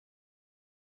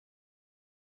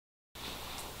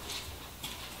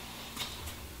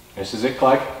This is it,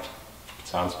 Clegg.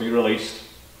 Time to be released.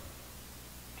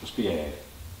 Just behave.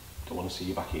 Don't want to see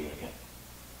you back here again.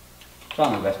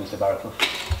 Try my best, Mr. Barraclough.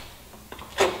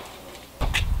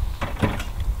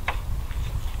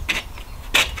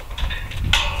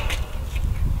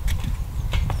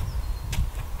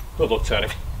 Good luck, Terry.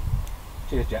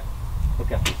 Cheers, Jack.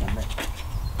 Look after yourself, mate.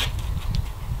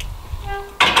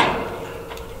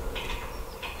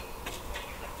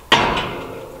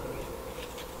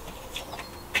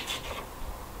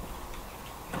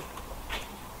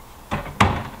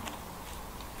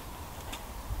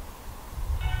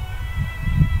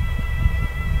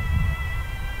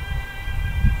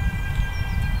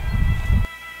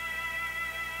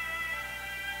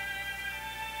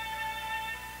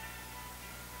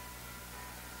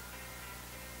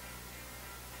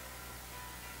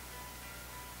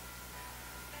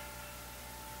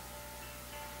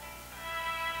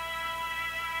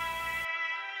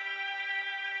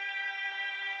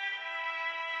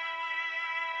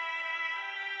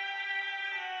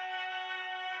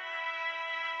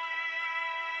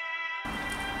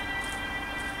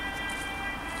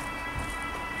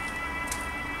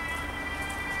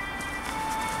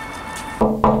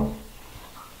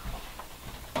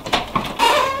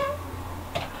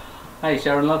 Hey,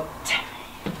 Sharon, love.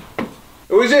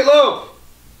 Who is it, love?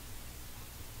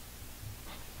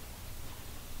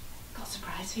 Got a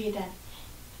surprise for you, then.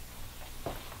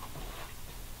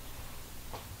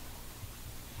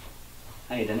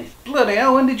 Hey, Dennis. Bloody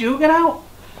hell, when did you get out?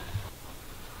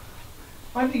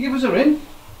 Why didn't you give us a ring?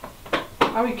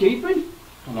 How are you keeping?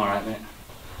 I'm alright, mate.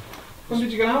 When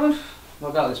did you get out of? I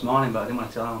got out this morning, but I didn't want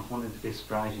to tell him. I wanted to be a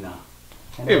surprise, you know.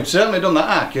 You've certainly done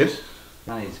that, kid.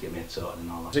 Now you just get me head sorted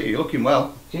and all that. See, you're looking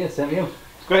well. Cheers, same to you.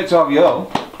 It's great to have you home.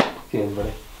 Cheers,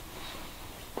 buddy.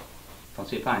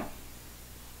 Fancy a pint?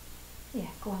 Yeah,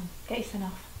 go on. Get your son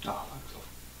off. Oh, thanks, love.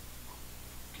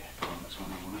 Okay, come on, let's go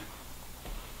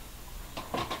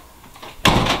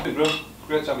now, Hey, bro.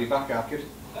 Great to have you back, kid.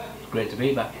 Great to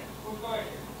be back.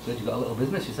 So you've got a little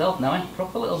business yourself now, eh?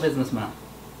 Proper little businessman.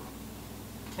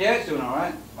 Yeah, it's doing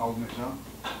alright. I'll admit so.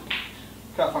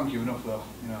 Can't thank you enough, though.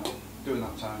 You know, doing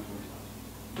that time for me.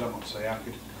 Don't know what to say,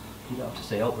 kid. You don't have to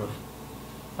say up, bruv.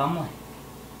 Family.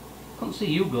 Couldn't see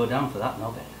you go down for that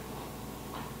knobhead.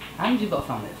 And you've got a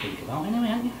family to think about anyway,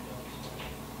 haven't you?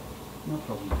 No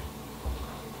problem.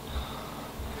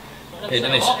 Hey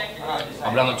Dennis,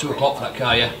 I'm round at 2 o'clock for that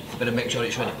car, yeah? Better make sure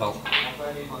it's ready, pal.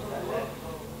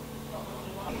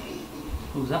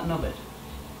 Who's that knobhead?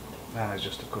 Nah, it's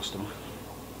just a customer.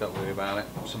 Don't worry about it.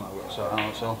 Something I've got to sort out,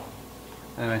 that's all.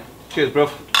 Anyway, cheers,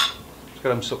 bruv. Let's get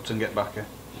them sucked and get back here.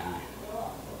 Aye.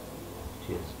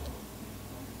 Cheers.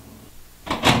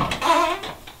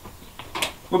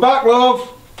 We're back,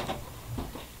 love!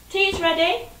 Tea's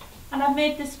ready, and I've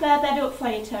made the spare bed up for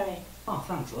you, Terry. Oh,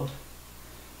 thanks, love.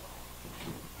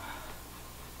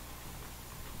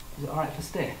 Is it alright for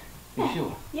stay? Are you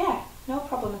sure? Yeah, no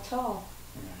problem at all.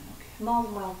 Right, okay. More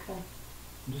than welcome.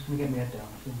 I'm just going to get my head down.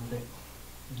 I feel a bit...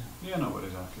 Yeah, no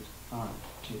worries, kid. Alright,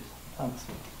 cheers. Thanks.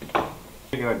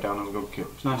 Take your head down, have a good kid.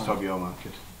 It's nice to have you home,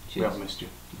 kid. Cheers. We have missed you.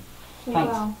 See you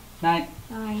Thanks. well. Night.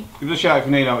 Night. Give us a shout if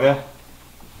you need out, yeah?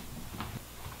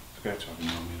 It's great to have you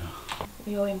home, you know.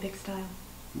 You're in big style.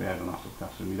 Yeah, I don't have to look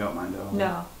after him. You don't mind, do you?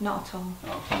 No, not at all.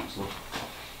 Oh, thanks, love.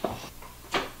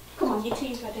 Come on, your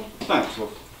tea's ready. Thanks,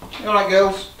 love. You alright,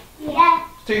 girls? Yeah.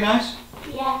 Is tea nice?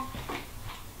 Yeah.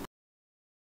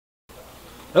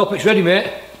 I hope it's ready,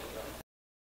 mate.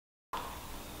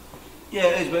 Yeah,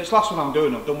 it is, but it's the last one I'm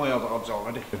doing. I've done way over odds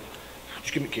already.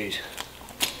 Just give me keys.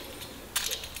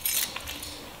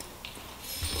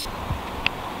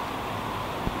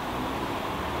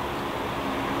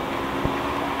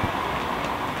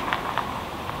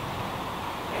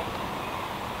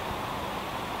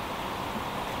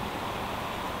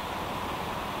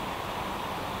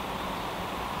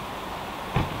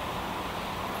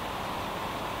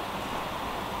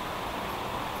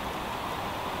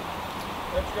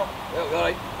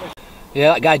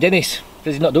 Yeah, that guy Dennis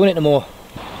says he's not doing it no more.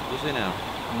 Is he now?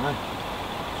 No.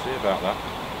 See about that.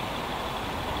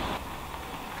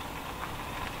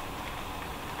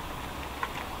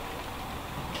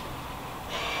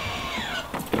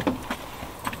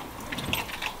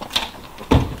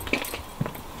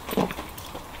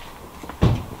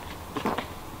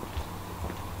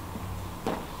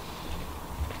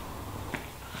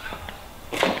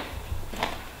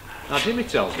 Now Jimmy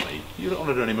tells me you don't want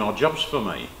to do any more jobs for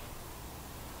me.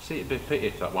 See, it'd be a pity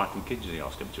if that wife and kids of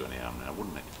yours came to any harm now,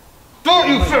 wouldn't it? Don't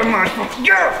you feel my fucking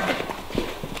girl!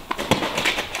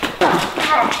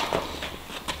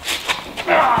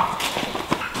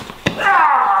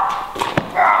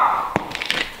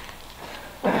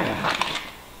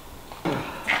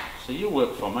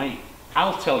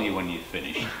 tell you when you've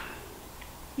finished.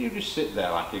 You just sit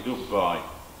there like a good boy.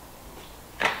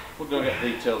 We'll go get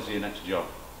details of your next job.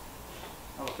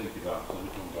 Have a think about it, let me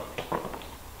come back.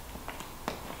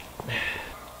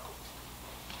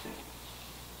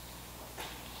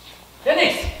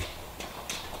 Dennis!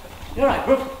 You alright,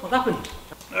 bro? What happened?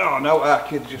 Oh no,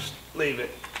 kid, just leave it.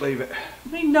 Leave it. I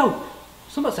mean, no.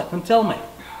 Something's happened, tell me.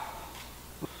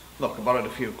 Look, I borrowed a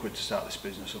few quid to start this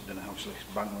business up, didn't I? Obviously,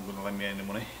 the bank wasn't going to lend me any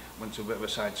money. Went to a bit of a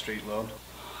side street loan.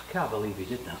 I can't believe you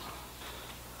did that.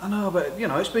 I know, but, you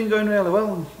know, it's been going really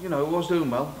well, and, you know, it was doing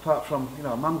well, apart from, you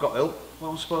know, Mum got ill.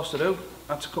 What was I supposed to do?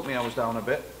 I had to cut my hours down a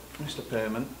bit, missed a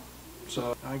payment.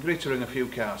 So I agreed to ring a few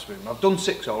cars for him. I've done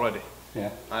 6 already.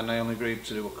 Yeah. And I only agreed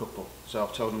to do a couple. So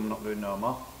I've told him I'm not doing no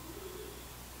more.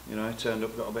 You know, he turned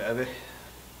up, got a bit heavy.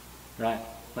 Right,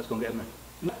 let's go and get him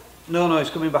then. No, he's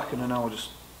coming back in an hour.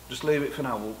 Just leave it for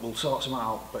now. We'll sort something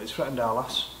out. But it's threatened our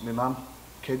lass, my man,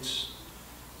 kids.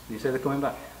 Did you say they're coming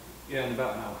back? Yeah, in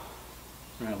about an hour.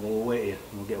 Right, well, we'll wait here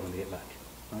and we'll get them when they get back.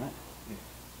 Alright? Yeah.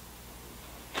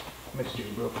 Missed you,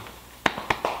 bro.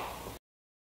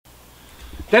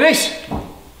 Dennis!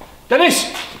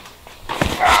 Dennis!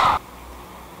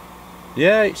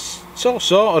 Yeah, it's all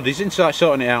sorted. He's inside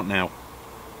sorting it out now.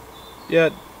 Yeah,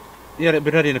 it'll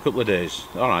be ready in a couple of days.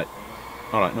 Alright,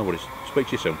 no worries. Speak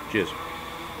to you soon. Cheers.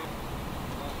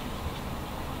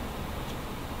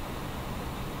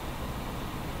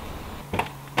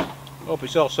 Hope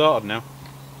it's all sorted now.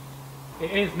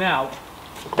 It is now.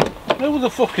 Who the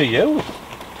fuck are you?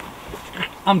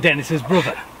 I'm Dennis's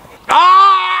brother.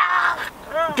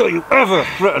 Don't you ever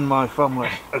threaten my family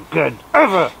again,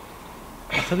 ever!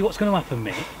 I'll tell you what's going to happen,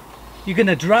 mate. You're going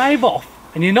to drive off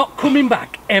and you're not coming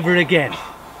back ever again.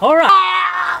 Alright?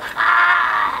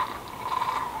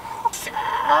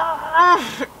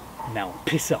 Now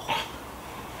piss off.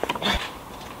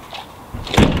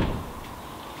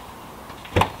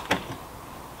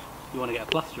 You want to get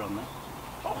a plaster on that?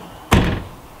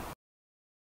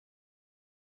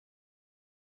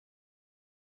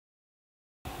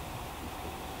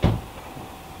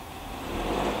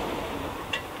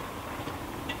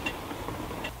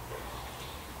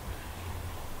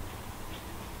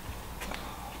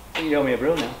 You owe me a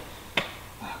brew now.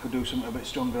 I could do something a bit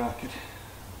stronger, I could.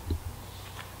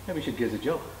 Maybe we should give us a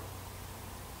job.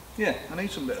 Yeah, I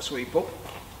need some bit of sweep up.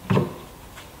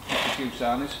 A few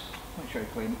sarnies. Make sure you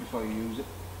clean it before you use it.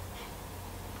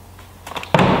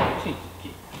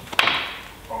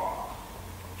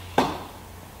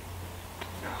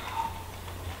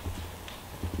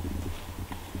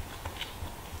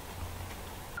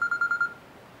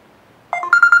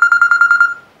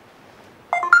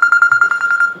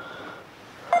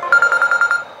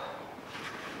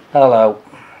 Hello.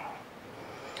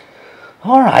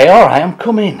 Alright, I'm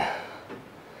coming.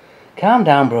 Calm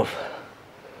down, bruv.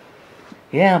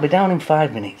 Yeah, I'll be down in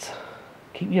 5 minutes.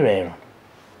 Keep your ear on.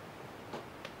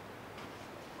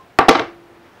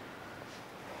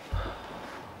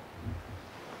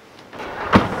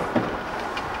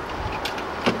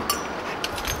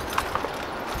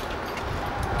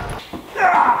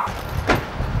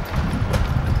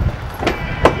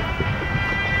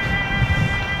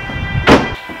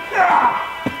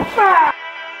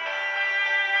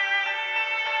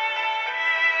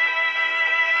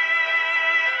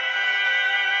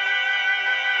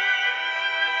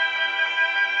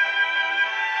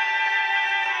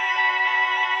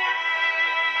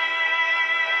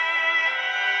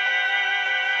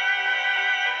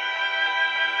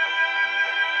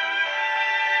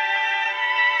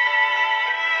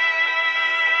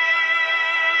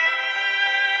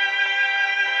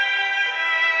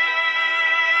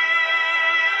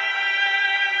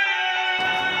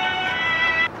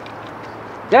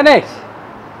 Dennis!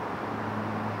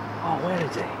 Oh, where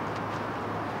is he?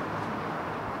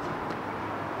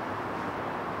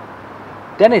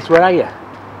 Dennis, where are you?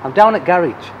 I'm down at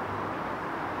garage.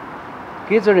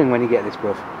 Give us a ring when you get this,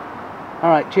 bruv.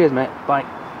 Alright, cheers, mate. Bye.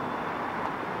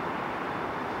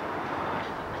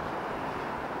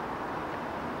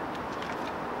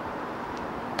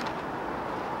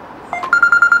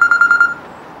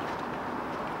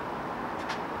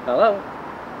 Hello?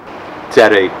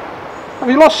 Terry, have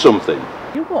you lost something?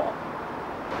 You what?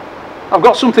 I've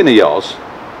got something of yours.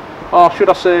 Or should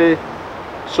I say,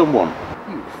 someone?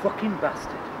 You fucking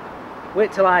bastard.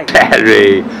 Wait till I...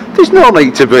 Terry, there's no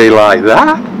need to be like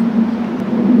that.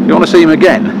 If you want to see him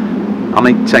again,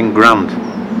 I need 10 grand.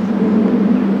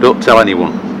 Don't tell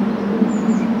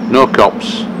anyone. No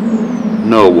cops.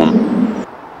 No one.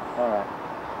 Alright.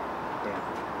 Yeah.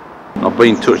 I'll be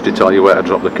in touch to tell you where to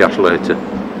drop the cash later.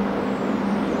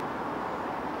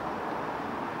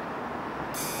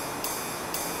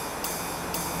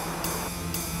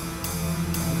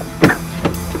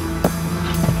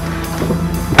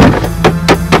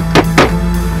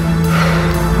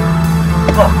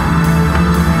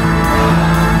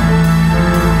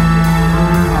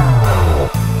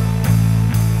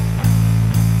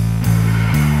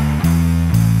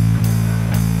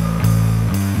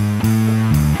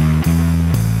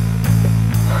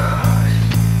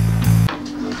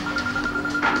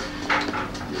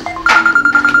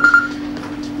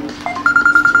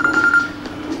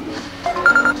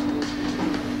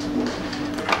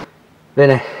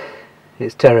 Vinny,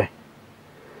 it's Terry.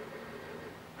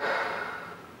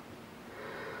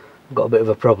 I've got a bit of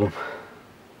a problem.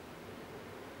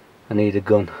 I need a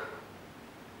gun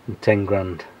and 10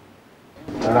 grand.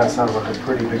 Now that sounds like a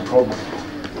pretty big problem.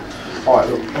 Alright,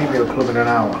 look, meet me at the club in an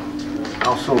hour.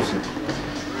 I'll source it.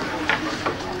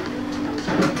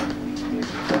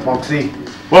 Moxie,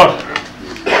 What?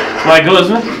 My gun,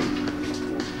 isn't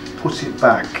it? put it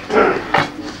back.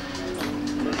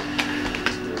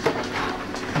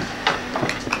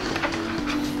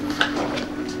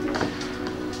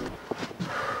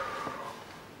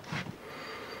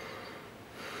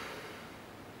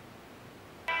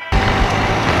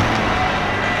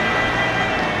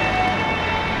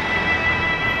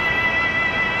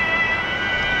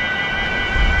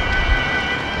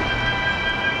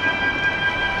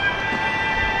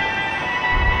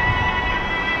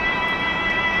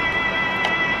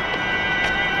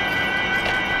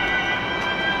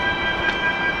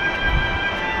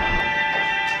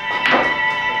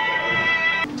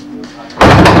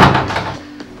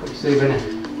 See, Vinny,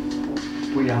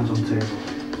 put your hands on the table.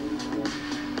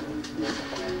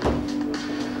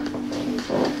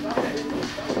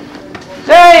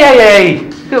 Hey!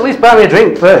 You could at least buy me a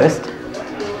drink first.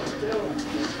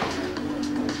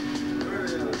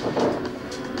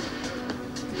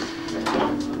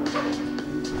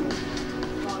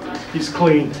 He's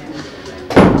clean.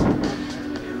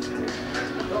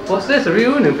 What's this, a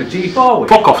reunion for G4 week?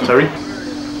 Fuck off, Terry.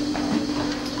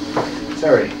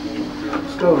 Terry,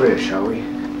 let's go over here, shall we?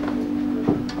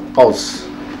 Oz,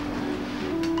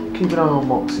 keep an eye on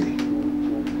Moxie.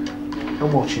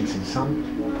 I'm watching since, son.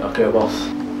 Okay, boss.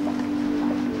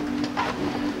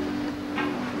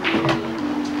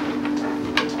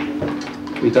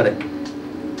 We got it.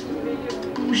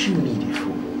 What was you need it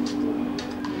for?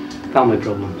 Family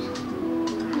problems.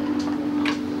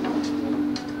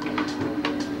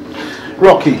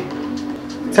 Rocky,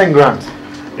 10 grand.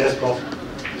 Yes, boss.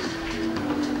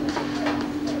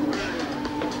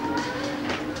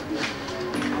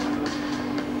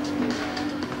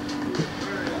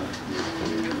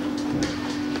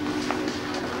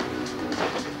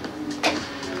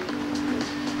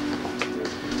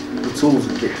 The tool's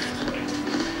a gift.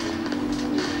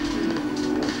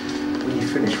 When you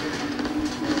finish with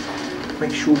it,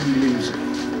 make sure you lose it.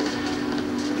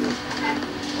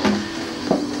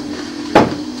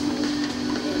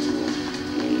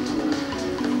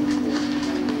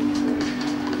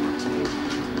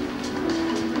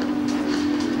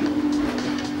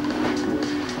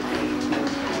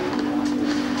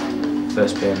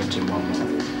 First payment in 1 month.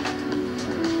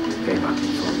 Pay back in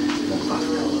full, month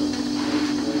after.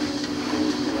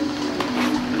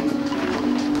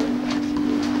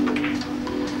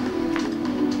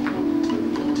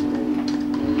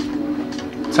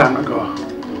 Time to go.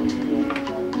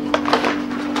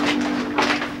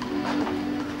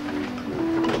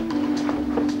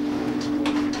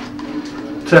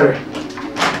 Terry.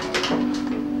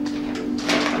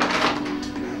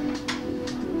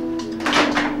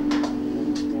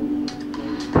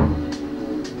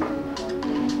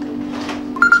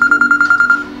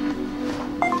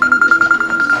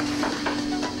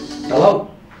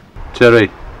 Hello? Terry,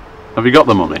 have you got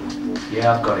the money?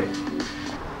 Yeah, I've got it.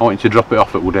 I want you to drop it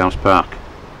off at Woodhouse Park.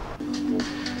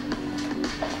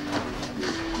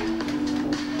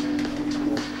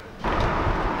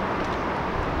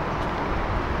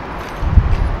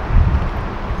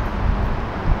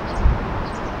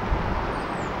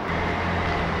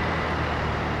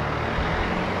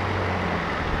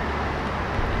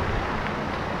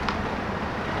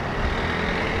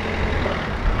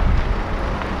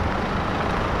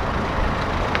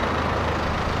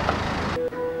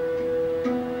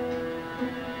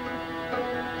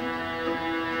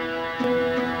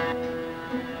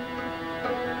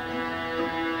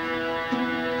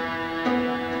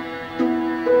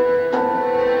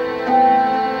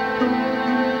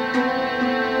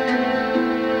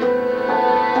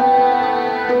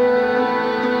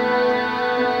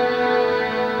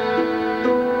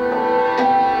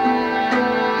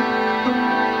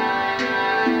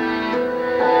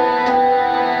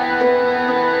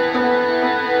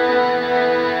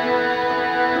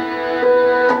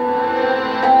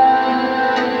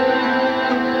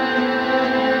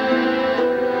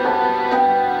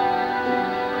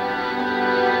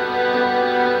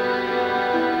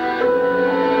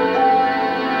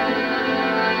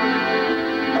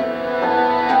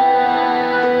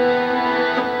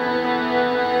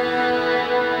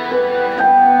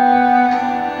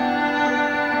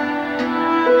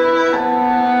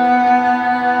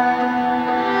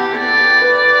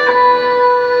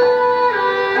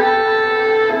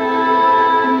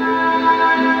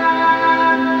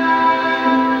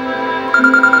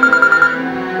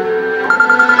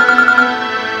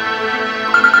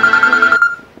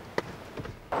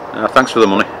 Thanks for the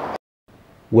money.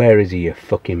 Where is he, you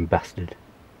fucking bastard?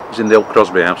 He's in the old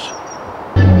Crosby house.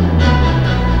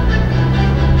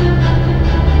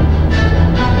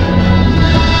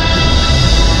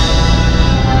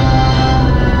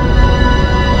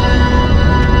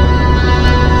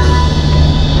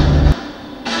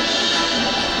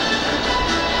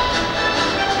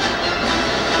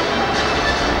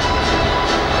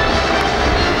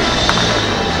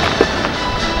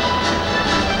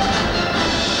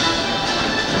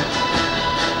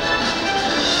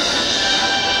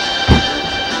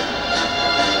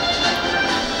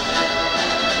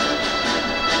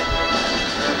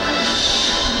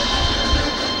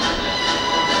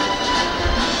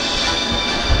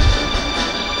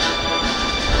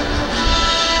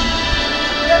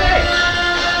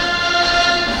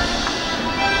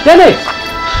 Denny!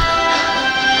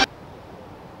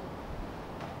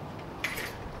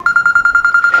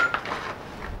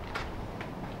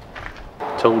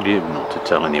 Told you not to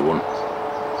tell anyone.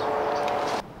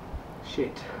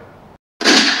 Shit.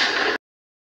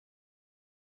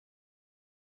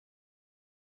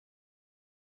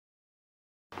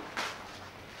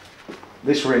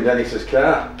 This were in Dennis's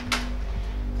car.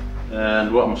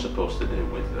 And what am I supposed to do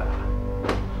with that?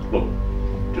 Look,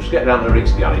 just get down to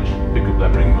Rick's garage, pick up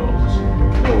them ring motors.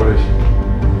 No worries.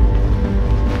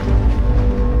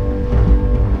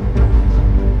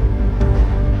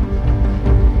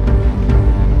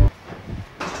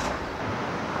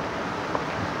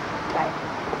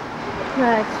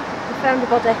 Right, we found a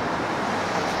body.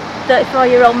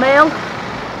 34-year-old male,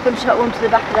 gunshot wound to the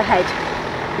back of the head.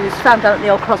 He was found out at the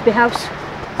old Crosby house,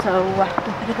 so we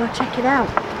better go check it out.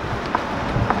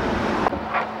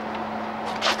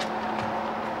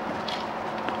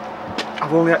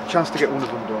 I've only had a chance to get one of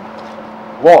them done.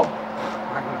 One?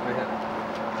 Hang on a minute.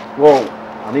 Whoa,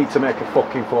 I need to make a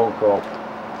fucking phone call.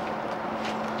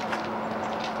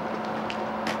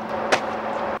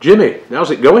 Jimmy,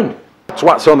 how's it going?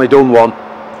 Twat's only done one.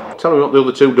 Tell me what the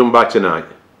other two done by tonight.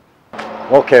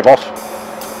 Okay, boss.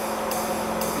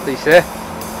 What do you say?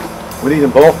 We need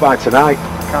them both by tonight.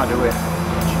 I can't do it.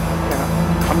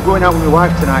 I'm going out with my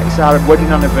wife tonight. It's our wedding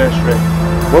anniversary.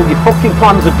 Well, your fucking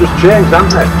plans have just changed,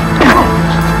 haven't they?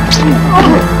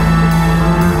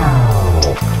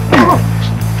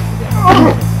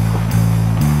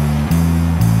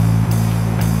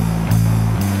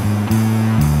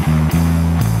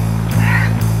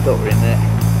 Thought we're in there.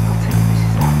 I'll tell you this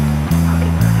is that.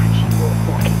 Fucking man, she won't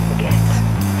fucking forget.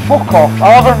 Fuck off. I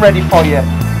haven't ready for you.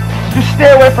 Just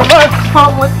stay away from her.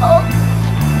 Tom with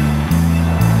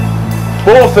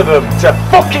Both of them to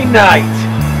fucking night!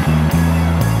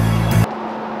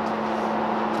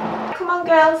 Come on,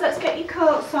 girls, let's get your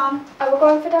coats on. Are we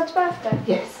going for Dad's birthday?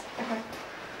 Yes. Okay.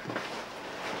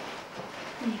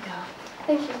 There you go.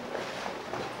 Thank you.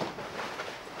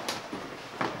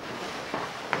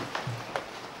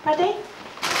 Ready?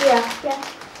 Yeah.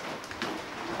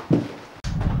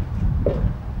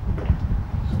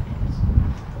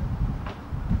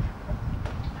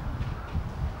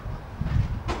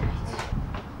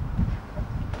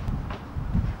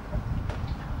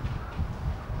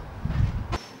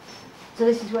 So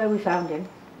this is where we found him,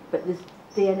 but there's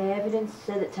DNA evidence to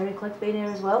say that Terry Clegg's been here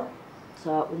as well,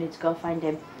 so we need to go find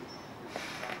him.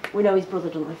 We know his brother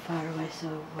doesn't live far away,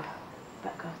 so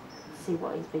better go see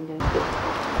what he's been doing.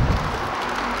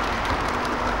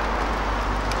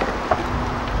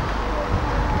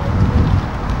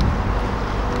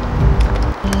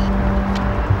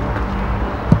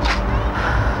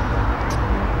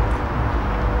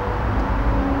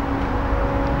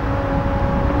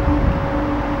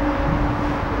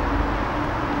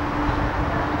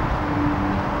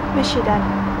 Miss you, Dad.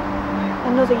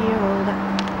 Another year older.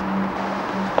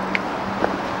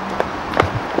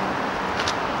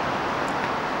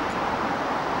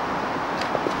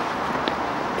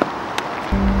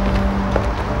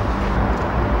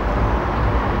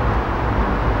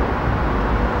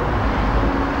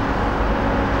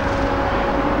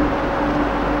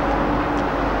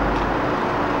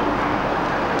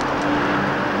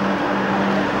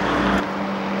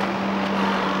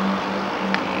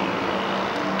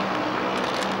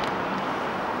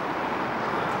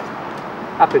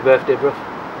 Happy birthday, bruv.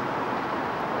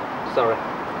 Sorry.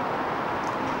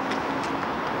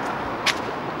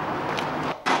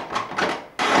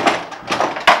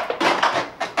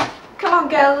 Come on,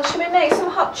 girls, should we make some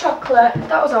hot chocolate?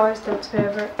 That was always Dad's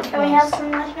favourite. Can we have some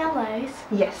marshmallows?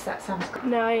 Yes, that sounds good.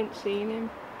 No, I ain't seen him.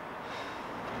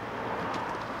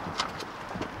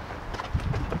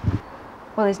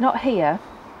 Well, he's not here,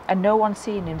 and no one's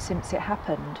seen him since it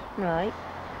happened. Right.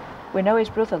 We know his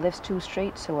brother lives 2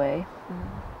 streets away.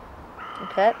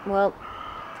 Okay, well,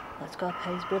 let's go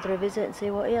pay his brother a visit and see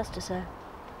what he has to say.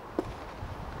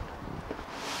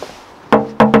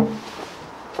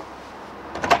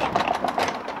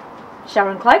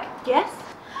 Sharon Clegg? Yes?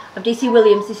 I'm DC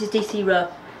Williams, this is DC Rowe.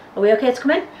 Are we okay to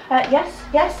come in? Yes,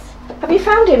 yes. Have you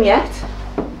found him yet?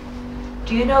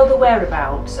 Do you know the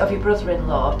whereabouts of your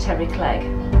brother-in-law, Terry Clegg?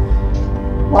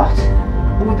 What?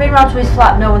 Well, we've been round to his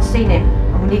flat, no one's seen him,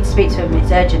 and we need to speak to him,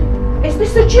 it's urgent. Is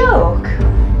this a joke?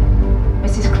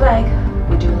 Mrs. Clegg,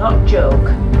 we do not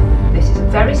joke. This is a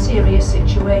very serious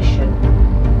situation.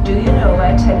 Do you know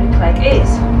where Terry Clegg is?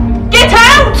 Get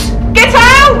out! Get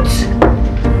out!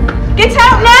 Get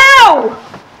out now!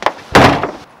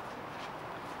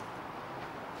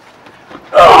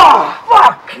 Oh,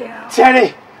 fuck!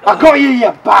 Terry, I got you,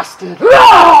 you bastard!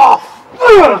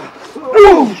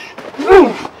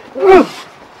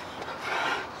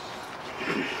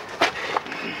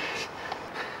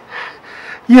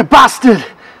 You bastard!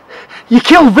 You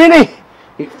killed Vinny!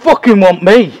 It fucking wasn't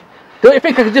me. Don't you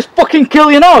think I could just fucking kill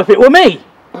you now if it were me?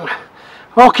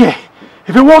 Okay,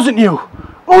 if it wasn't you,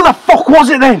 who the fuck was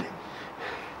it then?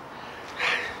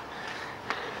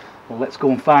 Well, let's go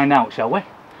and find out, shall we?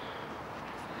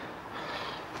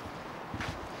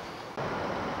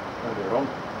 Earlier on,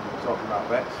 we were talking about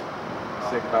Vex.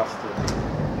 Sick bastard.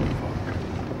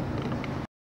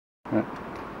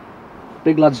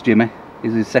 Big lad's Jimmy,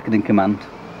 he's his second in command.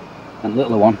 And the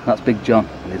littler one, that's Big John,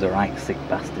 and he's a right sick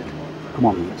bastard. Come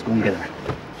on, let's go and get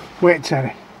her. Wait,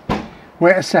 Terry.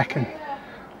 Wait a second.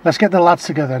 Let's get the lads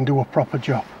together and do a proper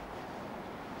job.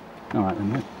 Alright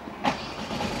then, mate.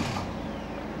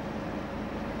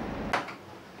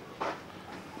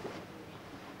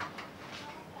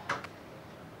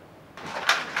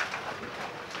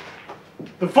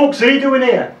 The fuck's he doing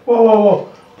here? Whoa, whoa,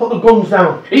 whoa. Put the guns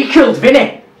down. He killed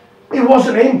Vinny! It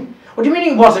wasn't him. What do you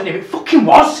mean he wasn't him? It fucking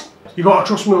was! You gotta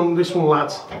trust me on this one,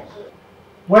 lads.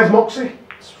 Where's Moxie?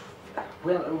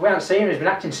 We haven't seen him. He's been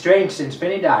acting strange since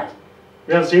Vinny died.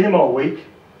 We haven't seen him all week.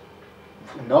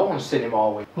 No one's seen him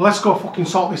all week. Well, let's go fucking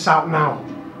sort this out now.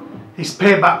 It's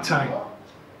payback time.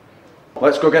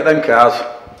 Let's go get them cars.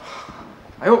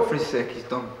 I hope for his sake he's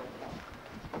done.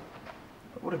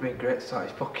 It would have been great to sort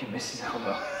his fucking missus out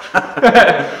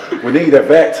though. We need a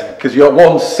vet, because you're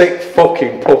one sick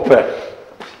fucking puppet.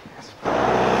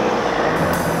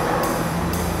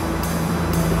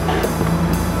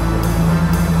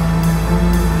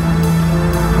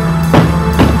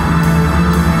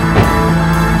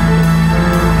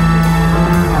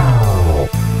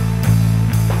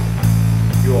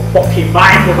 Fucking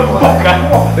mind,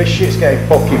 motherfucker! This shit's getting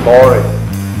fucking boring.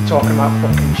 Talking about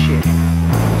fucking shit.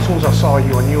 As soon as I saw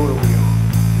you, I knew it was you.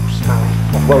 You smell.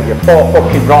 Well, you fought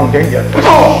fucking wrong, didn't you?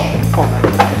 Oh! Come on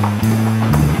then.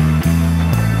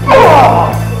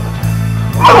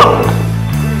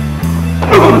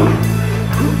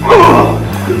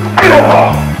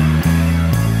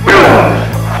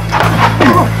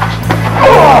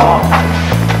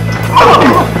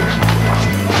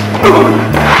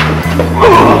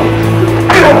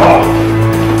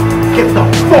 Get the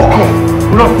fuck up!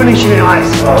 We're not finishing it,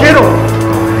 lads. Get up!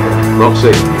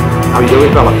 Roxy, how you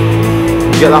doing, fella?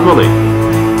 You get that money?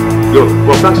 Good.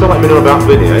 Well, thanks for letting me know about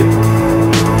Vinny, eh?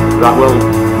 Right, well,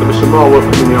 there'll be some more work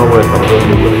coming your way, fella, don't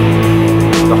you worry.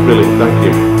 That's brilliant, thank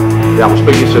you. Yeah, I'll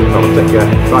speak to you soon, fella. Take care.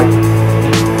 Bye.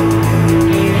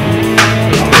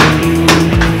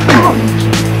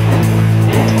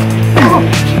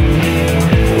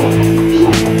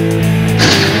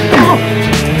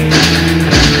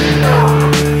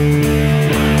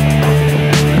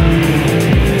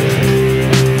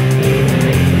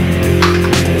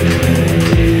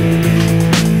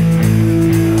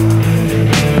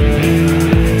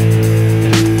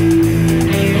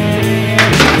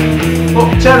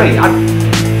 Terry,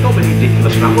 don't be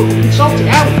ridiculous, man. We can sort it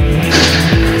out.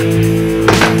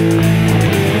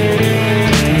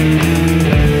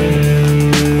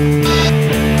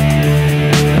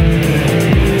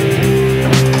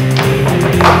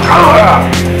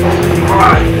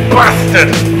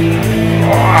 Bastard!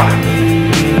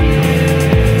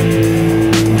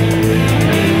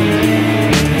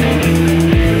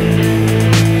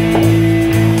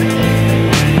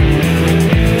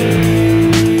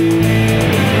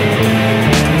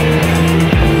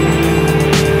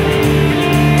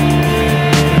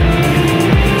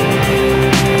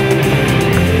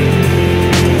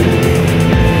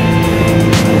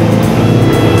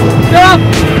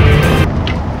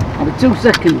 I'll be 2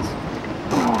 seconds.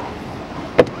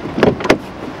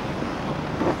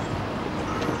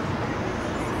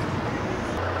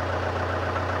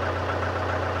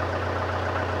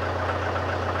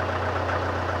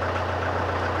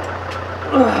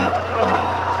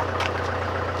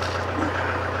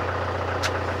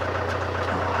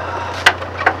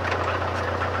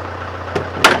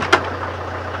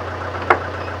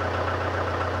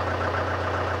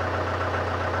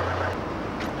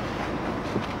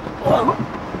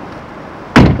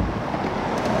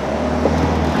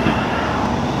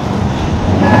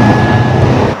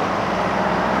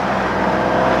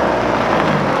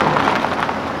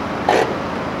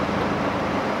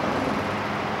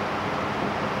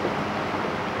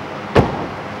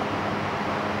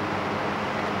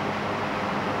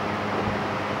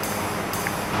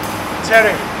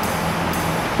 Terry!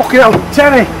 Fucking hell,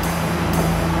 Terry!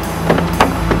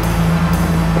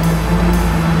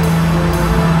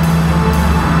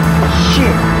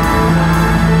 Shit!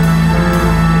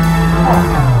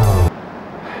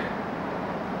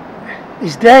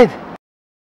 He's dead.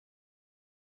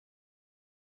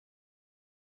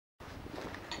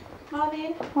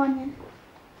 Morning. Morning.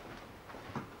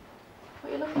 What are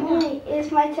you looking at? Hey,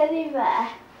 is my teddy bear?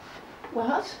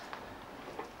 What?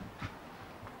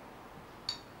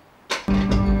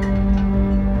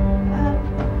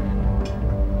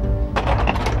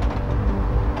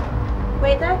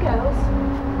 Wait there, girls.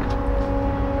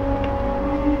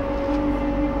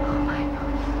 Oh my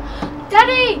god.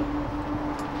 Daddy!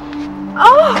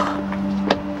 Oh!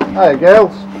 Hey,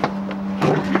 girls.